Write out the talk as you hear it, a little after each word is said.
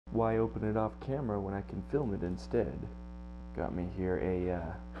why open it off camera when I can film it instead. Got me here a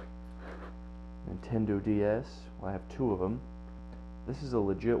Nintendo DS. Well, I have two of them. This is a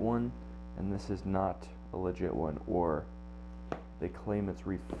legit one, and this is not a legit one, or they claim it's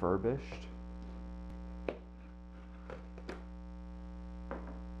refurbished.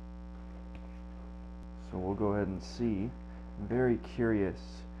 So we'll go ahead and see. I'm very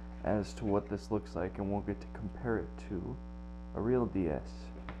curious as to what this looks like, and we'll get to compare it to a real DS.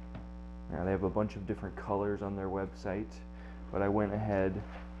 Now, they have a bunch of different colors on their website, but I went ahead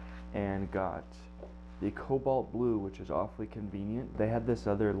and got the cobalt blue, which is awfully convenient. They had this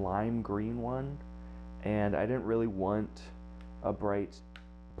other lime green one, and I didn't really want a bright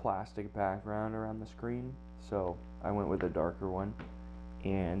plastic background around the screen, so I went with a darker one.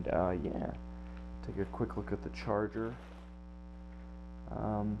 And yeah, take a quick look at the charger.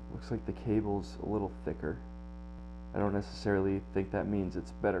 Looks like the cable's a little thicker. I don't necessarily think that means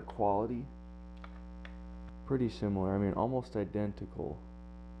it's better quality. Pretty similar, I mean almost identical.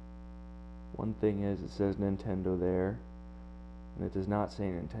 One thing is, it says Nintendo there, and it does not say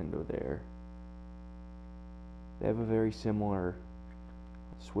Nintendo there. They have a very similar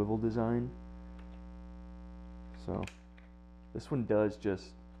swivel design. So this one does just,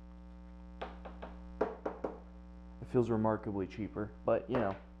 it feels remarkably cheaper, but you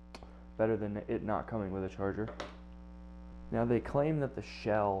know, better than it not coming with a charger. Now they claim that the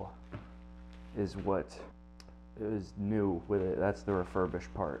shell is what is new with it. That's the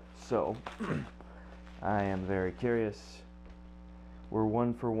refurbished part. So I am very curious. We're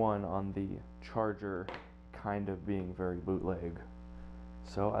 1 for 1 on the charger kind of being very bootleg.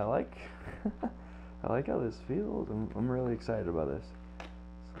 So I like I like how this feels. I'm really excited about this. So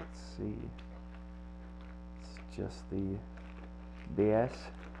let's see. It's just the DS.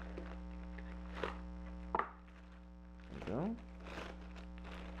 There we go.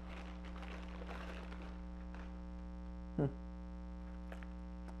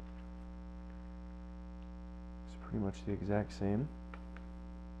 It's pretty much the exact same.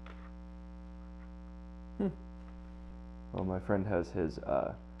 Well, my friend has his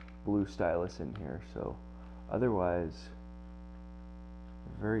blue stylus in here, so otherwise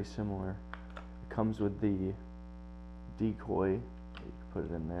very similar. It comes with the decoy. You can put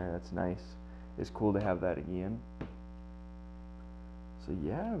it in there. That's nice. It's cool to have that again. So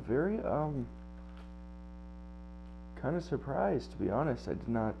yeah, very kind of surprised, to be honest. I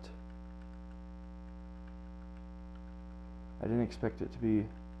didn't expect it to be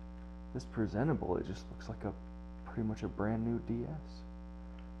this presentable. It just looks like pretty much a brand new DS.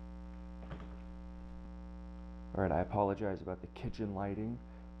 Alright, I apologize about the kitchen lighting,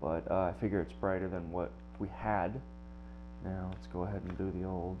 but I figure it's brighter than what we had. Now let's go ahead and do the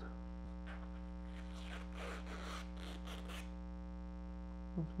old.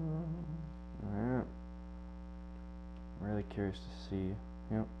 Alright. I'm really curious to see.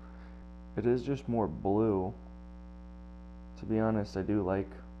 Yep. It is just more blue. To be honest, I do like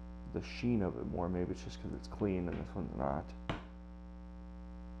the sheen of it more. Maybe it's just because it's clean and this one's not. There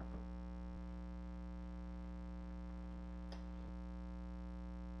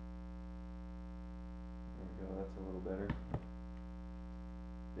we go, that's a little better.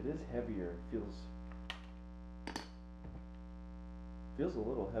 It is heavier. It feels a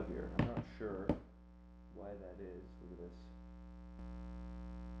little heavier. I'm not sure why that is. Look at this.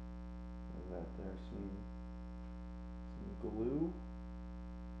 Look at that there. Some glue.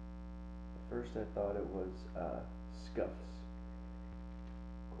 At first I thought it was scuffs.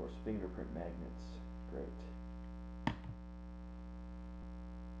 Of course, fingerprint magnets. Great.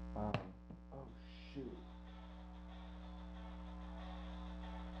 Oh shoot.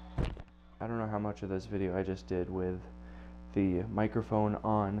 I don't know how much of this video I just did with the microphone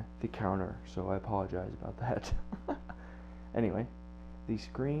on the counter, so I apologize about that. Anyway, the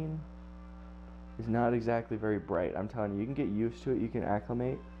screen is not exactly very bright. I'm telling you, you can get used to it, you can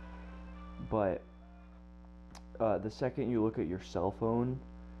acclimate, but the second you look at your cell phone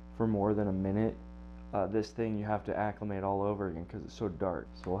for more than a minute, this thing you have to acclimate all over again because it's so dark.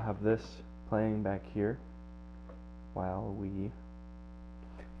 So we'll have this playing back here while we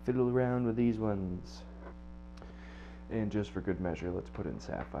fiddle around with these ones. And just for good measure, let's put in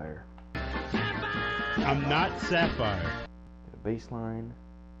Sapphire. I'm not Sapphire. Get a bass line.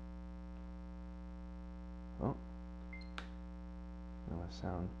 Oh. No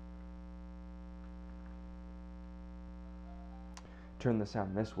sound. Turn the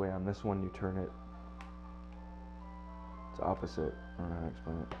sound this way. On this one, you turn it. It's opposite. I don't know how to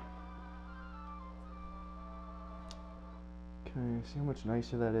explain it. Okay, see how much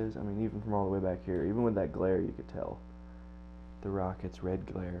nicer that is? I mean, even from all the way back here, even with that glare, you could tell. the rocket's red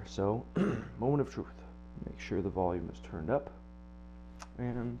glare. So, moment of truth. Make sure the volume is turned up.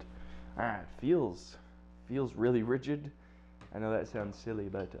 And it feels really rigid. I know that sounds silly,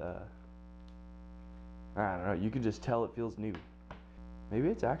 but I don't know, you can just tell it feels new. Maybe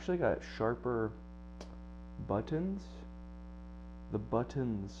it's actually got sharper buttons. The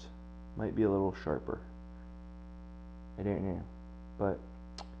buttons might be a little sharper. I don't know, but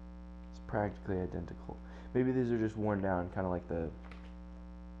it's practically identical. Maybe these are just worn down, kind of like the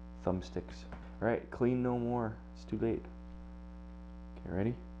thumbsticks. Alright, clean no more. It's too late. Okay,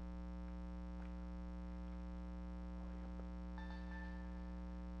 ready?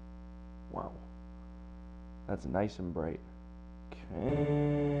 Wow. That's nice and bright.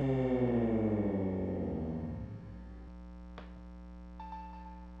 Okay.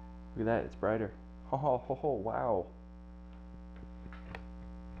 Look at that, it's brighter. Oh, wow.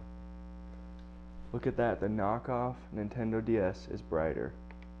 Look at that, the knockoff Nintendo DS is brighter.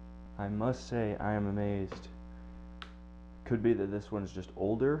 I must say, I am amazed. Could be that this one's just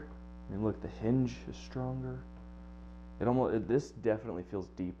older. I mean, look, the hinge is stronger. This definitely feels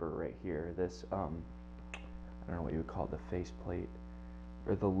deeper right here. This, I don't know what you would call it, the faceplate,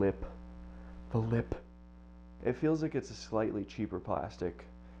 or the lip. The lip. It feels like it's a slightly cheaper plastic,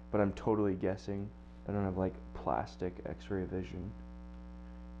 but I'm totally guessing. I don't have like plastic X-ray vision.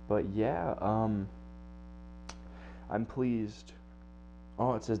 But yeah, I'm pleased.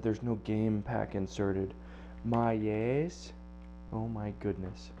 Oh, it says there's no game pack inserted. My yes. Oh my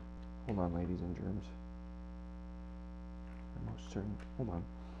goodness. Hold on, ladies and germs. I'm most certain. Hold on.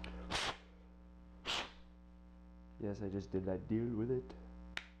 Yes, I just did that. Deal with it.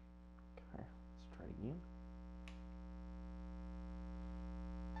 Okay, let's try it again.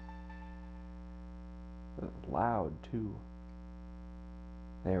 That's loud too.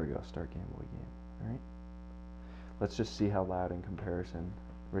 There we go. Start Game Boy game. All right. Let's just see how loud in comparison.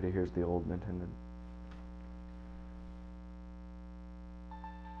 Ready? Here's the old Nintendo.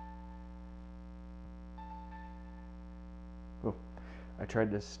 Oh, I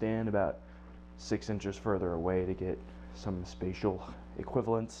tried to stand about 6 inches further away to get some spatial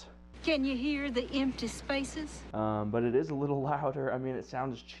equivalence. Can you hear the empty spaces? But it is a little louder. I mean, it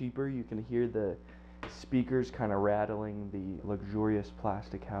sounds cheaper. You can hear the speakers kind of rattling the luxurious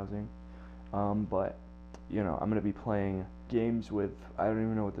plastic housing. But you know, I'm going to be playing games with, I don't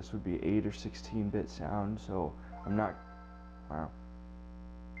even know what this would be, 8 or 16-bit sound, so I'm not, wow.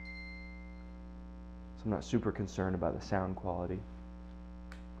 So I'm not super concerned about the sound quality.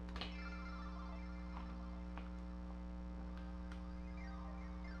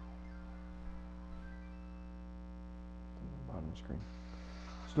 Bottom screen.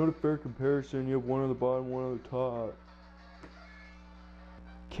 It's not a fair comparison, you have one on the bottom, one on the top.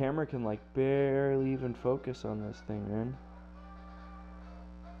 Camera can like barely even focus on this thing, man.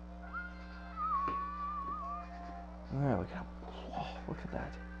 Alright, look at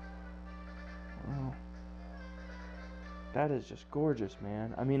that. Oh. That is just gorgeous,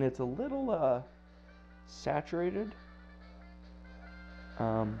 man. I mean, it's a little saturated.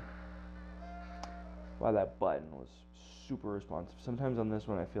 Wow, that button was super responsive. Sometimes on this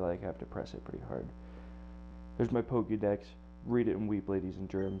one I feel like I have to press it pretty hard. There's my Pokédex. Read it and weep, ladies and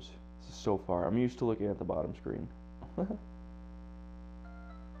germs. This is so far. I'm used to looking at the bottom screen.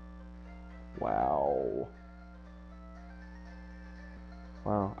 Wow.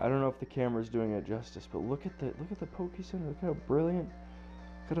 Wow. I don't know if the camera's doing it justice, but look at the Poké Center. Look how brilliant.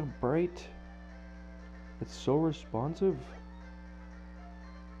 Look how bright. It's so responsive.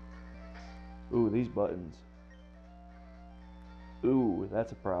 Ooh, these buttons. Ooh,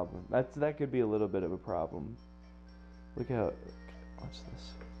 that's a problem. That could be a little bit of a problem. Look how, what's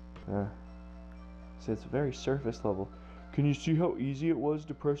this? See, it's very surface level. Can you see how easy it was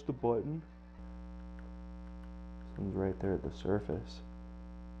to press the button? Something's right there at the surface.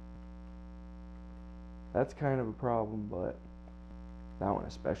 That's kind of a problem, but that one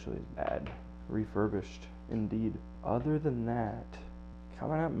especially is bad. Refurbished, indeed. Other than that,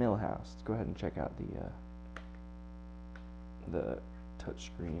 coming out Millhouse. Let's go ahead and check out the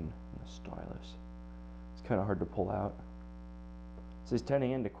touchscreen and the stylus. It's kind of hard to pull out. So he's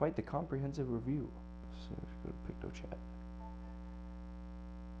turning into quite the comprehensive review. So let's go to PictoChat.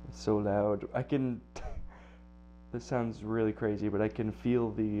 It's so loud. I can. This sounds really crazy, but I can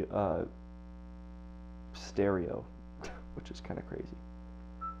feel the stereo, which is kind of crazy.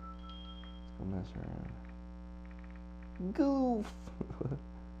 Let's go mess around. Goof. Okay.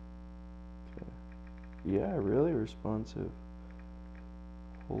 Yeah, really responsive.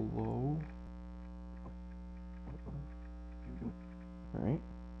 Hello. Alright,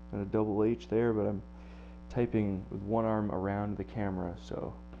 got a double H there, but I'm typing with one arm around the camera,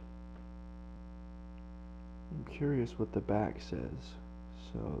 so I'm curious what the back says.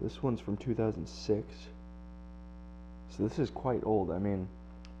 So this one's from 2006. So this is quite old. I mean,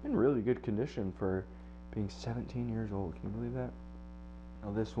 in really good condition for being 17 years old. Can you believe that?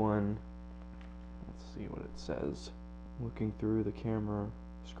 Now this one, let's see what it says. Looking through the camera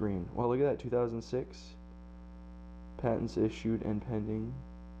screen. Well, look at that, 2006. Patents issued and pending.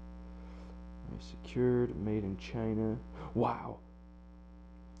 Secured, made in China. Wow.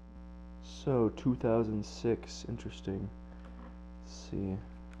 So 2006, interesting. Let's see.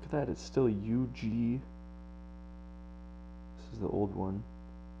 Look at that, it's still UG. This is the old one.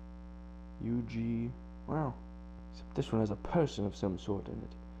 UG. Wow. Except this one has a person of some sort in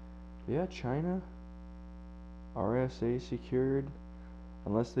it. Yeah, China. RSA secured.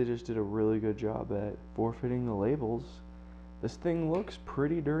 Unless they just did a really good job at forfeiting the labels. This thing looks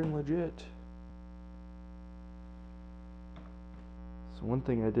pretty darn legit. So one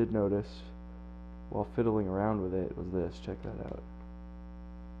thing I did notice while fiddling around with it was this. Check that out.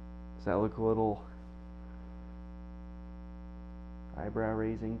 Does that look a little eyebrow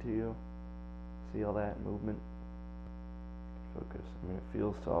raising to you? See all that movement? Focus. I mean, it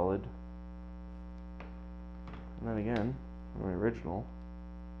feels solid. And then again, on my original,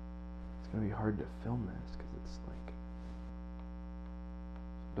 it's going to be hard to film this because it's like,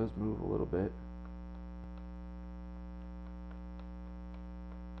 it does move a little bit.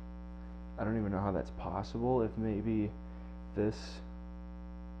 I don't even know how that's possible. If maybe this,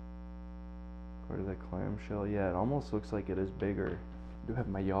 or the clamshell, yeah, it almost looks like it is bigger. I do have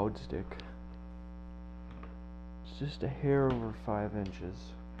my yardstick. It's just a hair over 5 inches,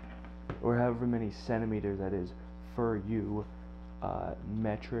 or however many centimeters that is for you,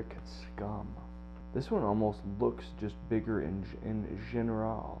 metric scum. This one almost looks just bigger in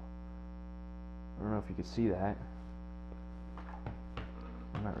general. I don't know if you could see that.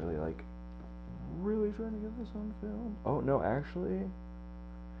 I'm not really really trying to get this on film. Oh no, actually,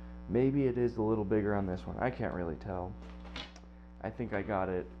 maybe it is a little bigger on this one. I can't really tell. I think I got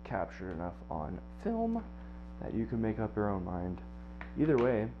it captured enough on film that you can make up your own mind. Either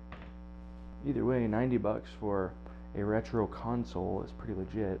way, 90 bucks for a retro console is pretty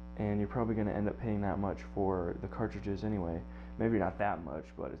legit, and you're probably going to end up paying that much for the cartridges anyway. Maybe not that much,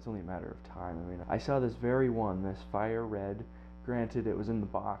 but it's only a matter of time. I mean, I saw this very one, this Fire Red. Granted, it was in the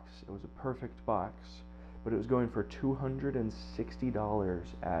box. It was a perfect box, but it was going for $260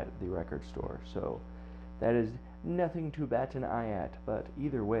 at the record store. So that is nothing to bat an eye at. But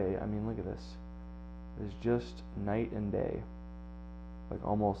either way, I mean, look at this. It's just night and day, like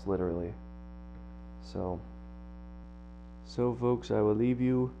almost literally. So folks, I will leave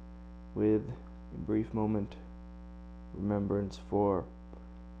you with a brief moment remembrance for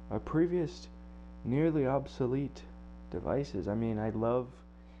our previous nearly obsolete devices. I mean, I love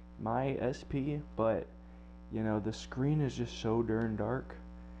my SP, but you know, the screen is just so darn dark,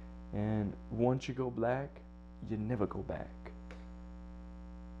 and once you go black, you never go back.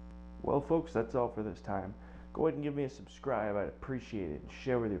 Well folks, that's all for this time. Go ahead and give me a subscribe. I'd appreciate it, and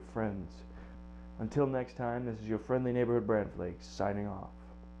share with your friends. Until next time, this is your friendly neighborhood Brand Flakes signing off.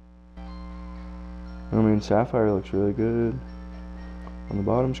 I mean, Sapphire looks really good on the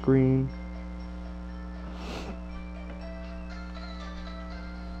bottom screen.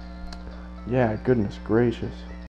 Yeah, goodness gracious.